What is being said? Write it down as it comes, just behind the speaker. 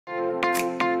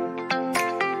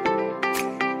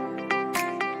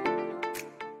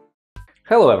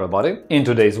Hello everybody! In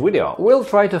today's video, we'll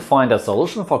try to find a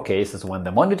solution for cases when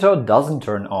the monitor doesn't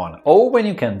turn on, or when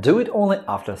you can do it only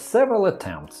after several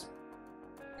attempts.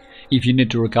 If you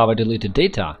need to recover deleted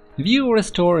data, view or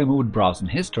restore removed browsing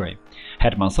history,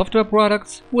 Hetman Software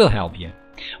Products will help you.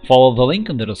 Follow the link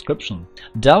in the description,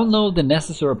 download the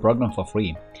necessary program for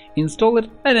free, install it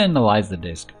and analyze the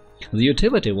disk. The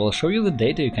utility will show you the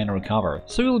data you can recover,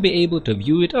 so you'll be able to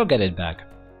view it or get it back.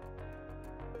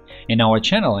 In our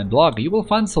channel and blog, you will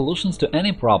find solutions to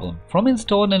any problem, from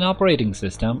installing an operating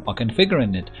system or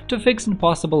configuring it to fixing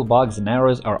possible bugs and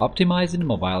errors or optimizing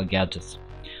mobile gadgets.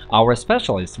 Our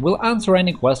specialists will answer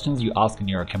any questions you ask in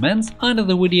your comments under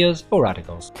the videos or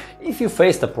articles. If you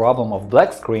face the problem of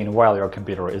black screen while your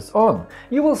computer is on,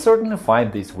 you will certainly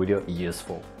find this video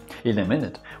useful. In a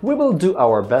minute, we will do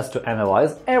our best to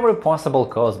analyze every possible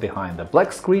cause behind the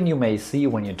black screen you may see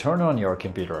when you turn on your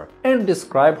computer and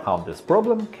describe how this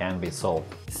problem can be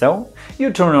solved. So,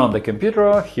 you turn on the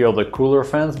computer, hear the cooler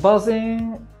fans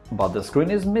buzzing, but the screen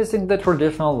is missing the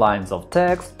traditional lines of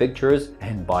text, pictures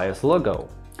and BIOS logo.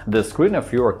 The screen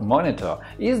of your monitor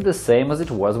is the same as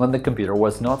it was when the computer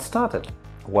was not started.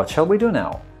 What shall we do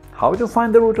now? How to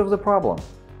find the root of the problem?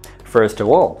 First of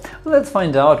all, let's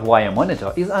find out why a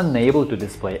monitor is unable to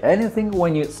display anything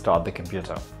when you start the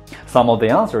computer. Some of the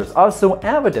answers are so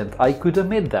evident I could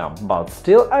omit them, but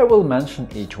still I will mention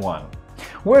each one.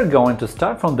 We're going to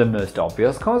start from the most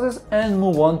obvious causes and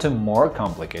move on to more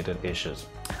complicated issues.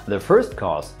 The first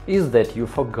cause is that you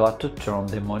forgot to turn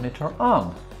the monitor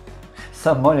on.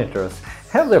 Some monitors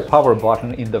have their power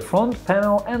button in the front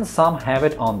panel and some have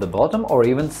it on the bottom or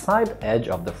even side edge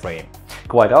of the frame.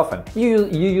 Quite often, you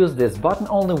use this button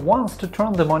only once to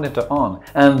turn the monitor on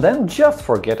and then just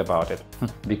forget about it,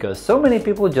 because so many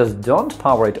people just don't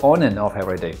power it on and off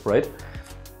every day, right?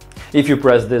 If you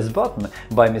press this button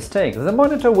by mistake, the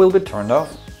monitor will be turned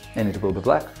off and it will be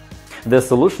black. The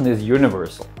solution is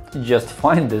universal. Just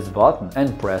find this button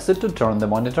and press it to turn the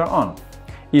monitor on.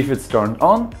 If it's turned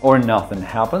on or nothing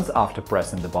happens after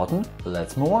pressing the button,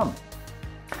 let's move on.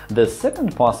 The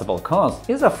second possible cause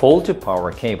is a faulty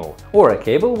power cable, or a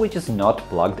cable which is not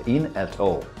plugged in at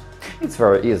all. It's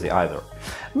very easy either.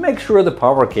 Make sure the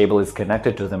power cable is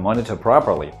connected to the monitor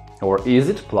properly, or is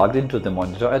it plugged into the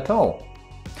monitor at all?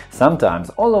 Sometimes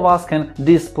all of us can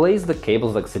displace the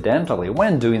cables accidentally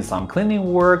when doing some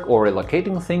cleaning work or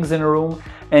relocating things in a room,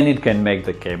 and it can make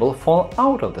the cable fall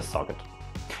out of the socket.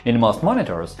 In most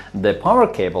monitors, the power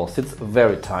cable sits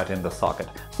very tight in the socket,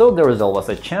 so there is always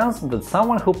a chance that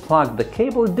someone who plugged the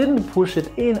cable didn't push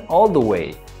it in all the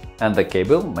way, and the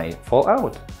cable may fall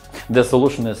out. The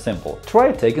solution is simple.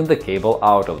 Try taking the cable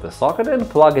out of the socket and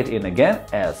plug it in again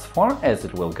as far as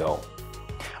it will go.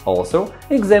 Also,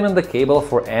 examine the cable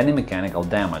for any mechanical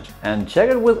damage and check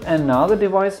it with another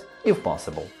device if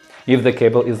possible. If the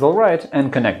cable is alright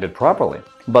and connected properly,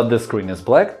 but the screen is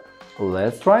black,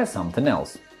 let's try something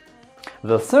else.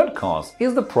 The third cause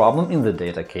is the problem in the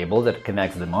data cable that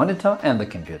connects the monitor and the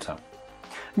computer.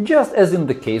 Just as in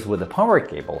the case with the power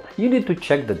cable, you need to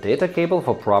check the data cable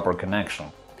for proper connection.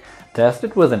 Test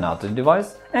it with another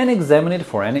device and examine it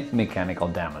for any mechanical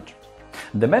damage.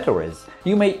 The matter is,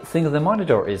 you may think the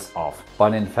monitor is off,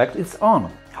 but in fact it's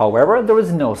on. However, there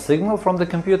is no signal from the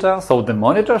computer, so the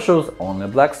monitor shows only a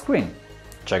black screen.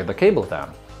 Check the cable then.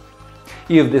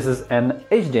 If this is an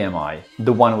HDMI,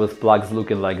 the one with plugs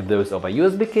looking like those of a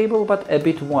USB cable but a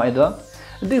bit wider,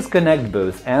 disconnect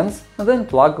both ends, then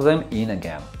plug them in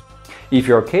again. If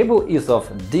your cable is of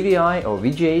DVI or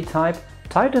VGA type,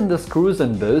 tighten the screws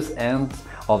on both ends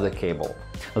of the cable.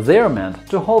 They are meant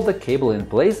to hold the cable in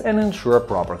place and ensure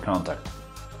proper contact.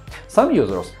 Some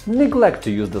users neglect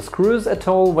to use the screws at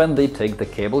all when they take the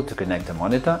cable to connect a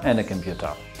monitor and a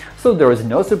computer. So there is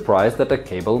no surprise that a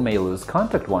cable may lose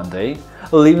contact one day,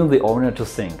 leaving the owner to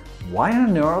think, why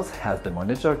on earth has the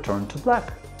monitor turned to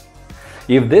black?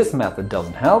 If this method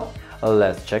doesn't help,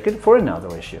 let's check it for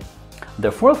another issue.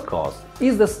 The fourth cause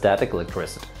is the static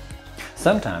electricity.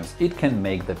 Sometimes it can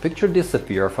make the picture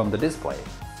disappear from the display.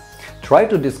 Try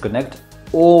to disconnect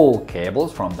all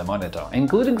cables from the monitor,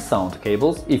 including sound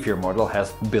cables if your model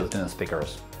has built-in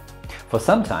speakers. For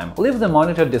some time, leave the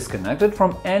monitor disconnected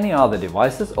from any other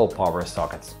devices or power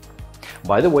sockets.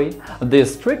 By the way,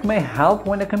 this trick may help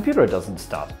when a computer doesn't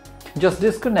start. Just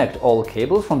disconnect all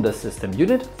cables from the system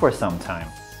unit for some time.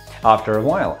 After a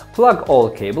while, plug all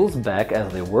cables back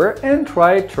as they were and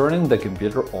try turning the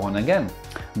computer on again.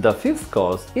 The fifth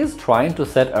cause is trying to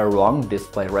set a wrong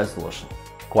display resolution.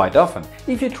 Quite often,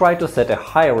 if you try to set a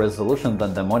higher resolution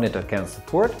than the monitor can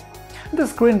support, the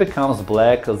screen becomes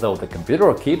black though the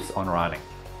computer keeps on running.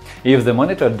 If the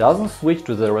monitor doesn't switch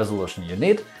to the resolution you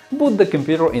need, boot the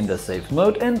computer in the safe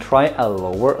mode and try a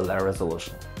lower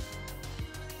resolution.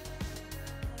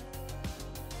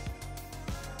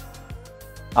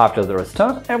 After the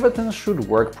restart, everything should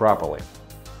work properly.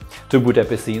 To boot a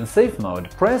PC in safe mode,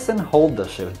 press and hold the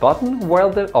Shift button while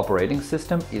the operating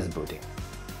system is booting.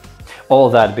 All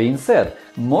that being said,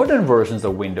 modern versions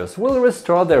of Windows will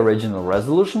restore the original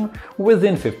resolution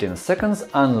within 15 seconds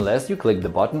unless you click the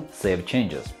button Save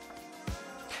Changes.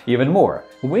 Even more,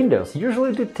 Windows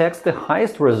usually detects the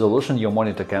highest resolution your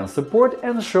monitor can support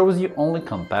and shows you only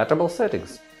compatible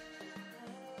settings.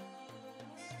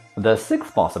 The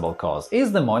sixth possible cause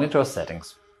is the monitor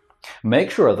settings.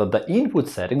 Make sure that the input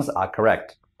settings are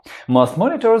correct. Most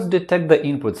monitors detect the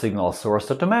input signal source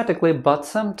automatically, but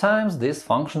sometimes this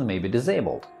function may be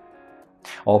disabled.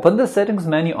 Open the Settings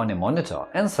menu on a monitor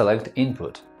and select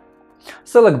Input.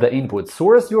 Select the input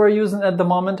source you are using at the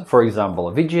moment, for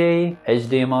example VGA,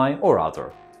 HDMI or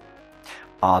other.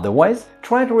 Otherwise,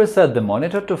 try to reset the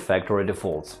monitor to factory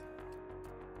defaults.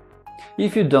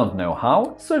 If you don't know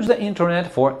how, search the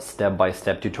internet for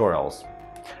step-by-step tutorials.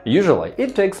 Usually,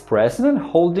 it takes pressing and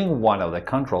holding one of the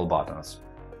control buttons.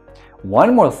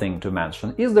 One more thing to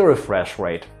mention is the refresh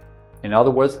rate, in other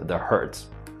words, the hertz.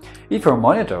 If your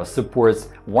monitor supports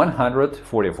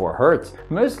 144 Hz,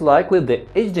 most likely the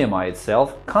HDMI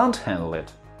itself can't handle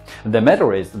it. The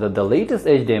matter is that the latest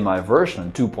HDMI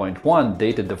version 2.1,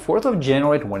 dated the 4th of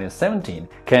January 2017,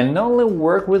 can only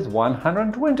work with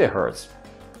 120 Hz.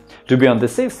 To be on the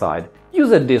safe side,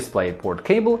 use a DisplayPort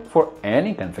cable for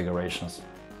any configurations.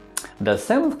 The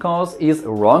seventh cause is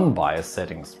wrong BIOS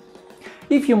settings.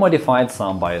 If you modified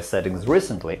some BIOS settings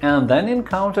recently and then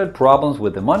encountered problems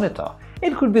with the monitor,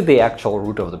 it could be the actual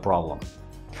root of the problem.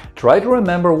 Try to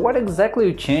remember what exactly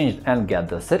you changed and get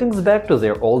the settings back to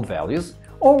their old values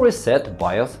or reset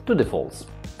BIOS to defaults.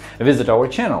 Visit our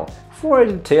channel for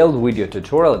a detailed video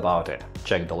tutorial about it.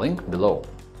 Check the link below.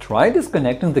 Try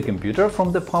disconnecting the computer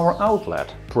from the power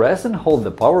outlet. Press and hold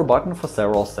the power button for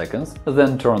several seconds,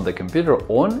 then turn the computer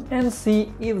on and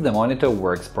see if the monitor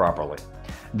works properly.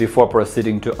 Before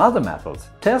proceeding to other methods,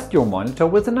 test your monitor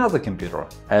with another computer,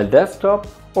 a desktop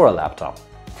or a laptop.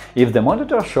 If the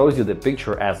monitor shows you the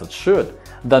picture as it should,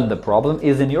 then the problem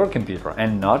is in your computer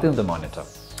and not in the monitor.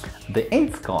 The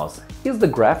eighth cause is the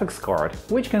graphics card,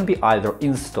 which can be either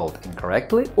installed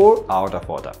incorrectly or out of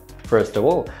order. First of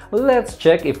all, let's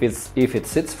check if it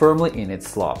sits firmly in its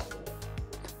slot.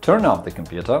 Turn off the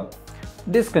computer,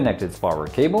 disconnect its power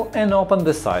cable and open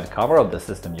the side cover of the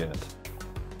system unit.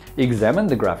 Examine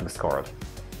the graphics card.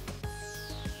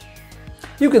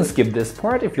 You can skip this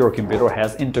part if your computer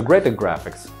has integrated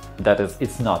graphics. That is,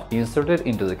 it's not inserted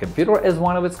into the computer as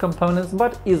one of its components,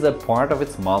 but is a part of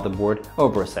its motherboard or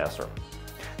processor.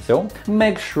 So,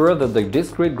 make sure that the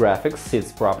discrete graphics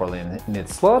sits properly in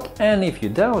its slot, and if you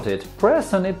doubt it,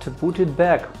 press on it to put it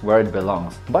back where it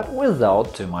belongs, but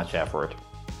without too much effort.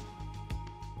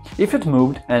 If it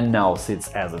moved and now sits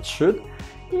as it should,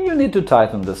 you need to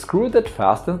tighten the screw that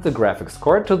fastens the graphics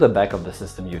card to the back of the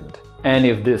system unit. And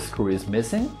if this screw is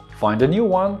missing, find a new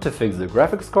one to fix the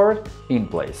graphics card in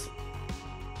place.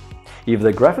 If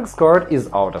the graphics card is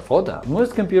out of order,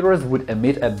 most computers would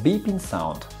emit a beeping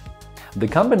sound. The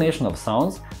combination of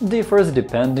sounds differs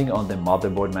depending on the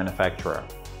motherboard manufacturer.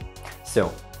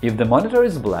 So, if the monitor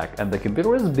is black and the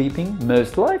computer is beeping,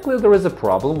 most likely there is a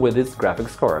problem with its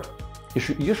graphics card.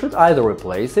 You should either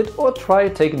replace it or try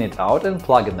taking it out and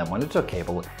plugging the monitor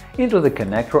cable into the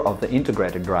connector of the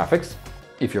integrated graphics,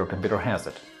 if your computer has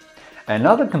it.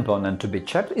 Another component to be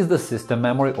checked is the system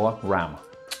memory or RAM.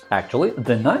 Actually,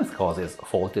 the ninth cause is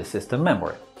faulty system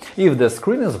memory. If the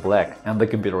screen is black and the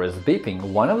computer is beeping,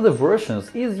 one of the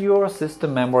versions is your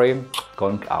system memory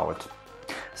going out.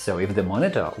 So if the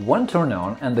monitor won't turn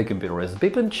on and the computer is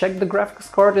beeping, check the graphics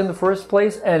card in the first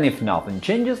place, and if nothing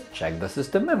changes, check the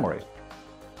system memory.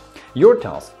 Your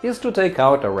task is to take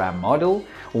out a RAM module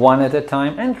one at a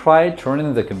time and try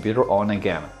turning the computer on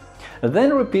again.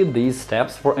 Then repeat these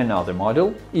steps for another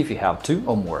module if you have two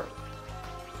or more.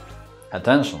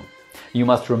 Attention! You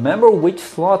must remember which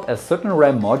slot a certain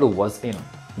RAM module was in.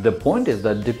 The point is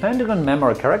that depending on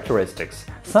memory characteristics,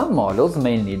 some modules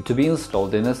may need to be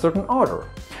installed in a certain order,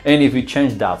 and if you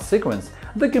change that sequence,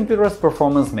 the computer's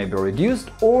performance may be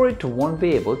reduced or it won't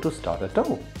be able to start at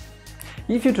all.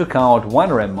 If you took out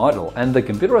one RAM module and the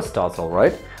computer starts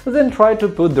alright, then try to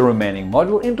put the remaining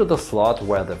module into the slot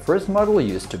where the first module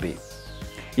used to be.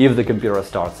 If the computer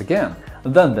starts again,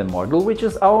 then the module which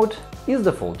is out is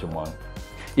the faulty one.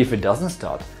 If it doesn't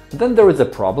start, then there is a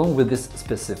problem with this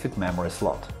specific memory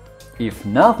slot. If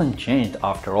nothing changed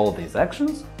after all these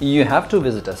actions, you have to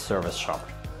visit a service shop.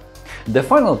 The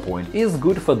final point is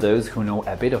good for those who know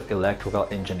a bit of electrical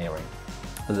engineering.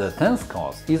 The 10th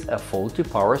cause is a faulty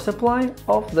power supply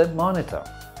of the monitor.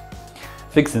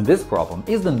 Fixing this problem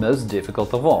is the most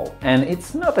difficult of all, and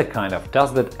it's not a kind of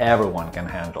task that everyone can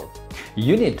handle.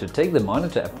 You need to take the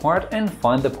monitor apart and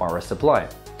find the power supply.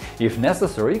 If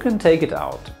necessary, you can take it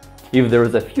out. If there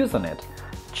is a fuse on it,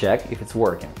 check if it's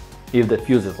working. If the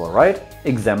fuse is alright,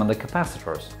 examine the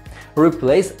capacitors.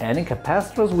 Replace any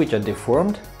capacitors which are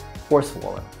deformed or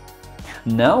swollen.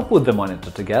 Now put the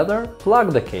monitor together,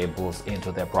 plug the cables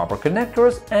into their proper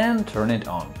connectors and turn it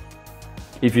on.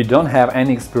 If you don't have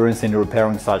any experience in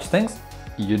repairing such things,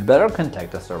 you'd better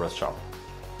contact a service shop.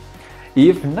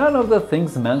 If none of the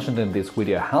things mentioned in this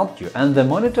video helped you and the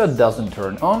monitor doesn't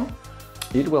turn on,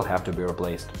 it will have to be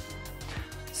replaced.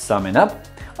 Summing up,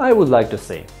 I would like to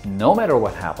say, no matter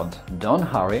what happened, don't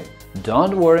hurry,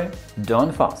 don't worry,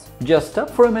 don't fuss. Just stop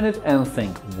for a minute and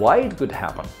think why it could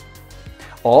happen.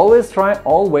 Always try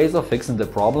all ways of fixing the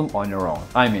problem on your own,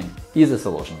 I mean, easy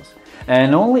solutions.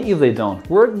 And only if they don't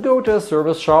work, go to a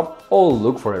service shop or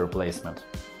look for a replacement.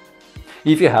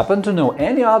 If you happen to know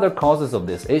any other causes of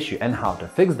this issue and how to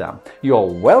fix them, you are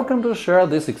welcome to share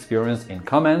this experience in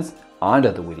comments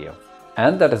under the video.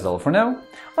 And that is all for now.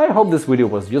 I hope this video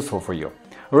was useful for you.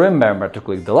 Remember to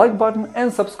click the like button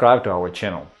and subscribe to our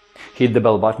channel. Hit the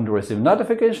bell button to receive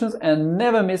notifications and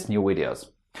never miss new videos.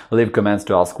 Leave comments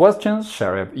to ask questions,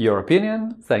 share your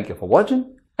opinion. Thank you for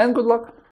watching and good luck!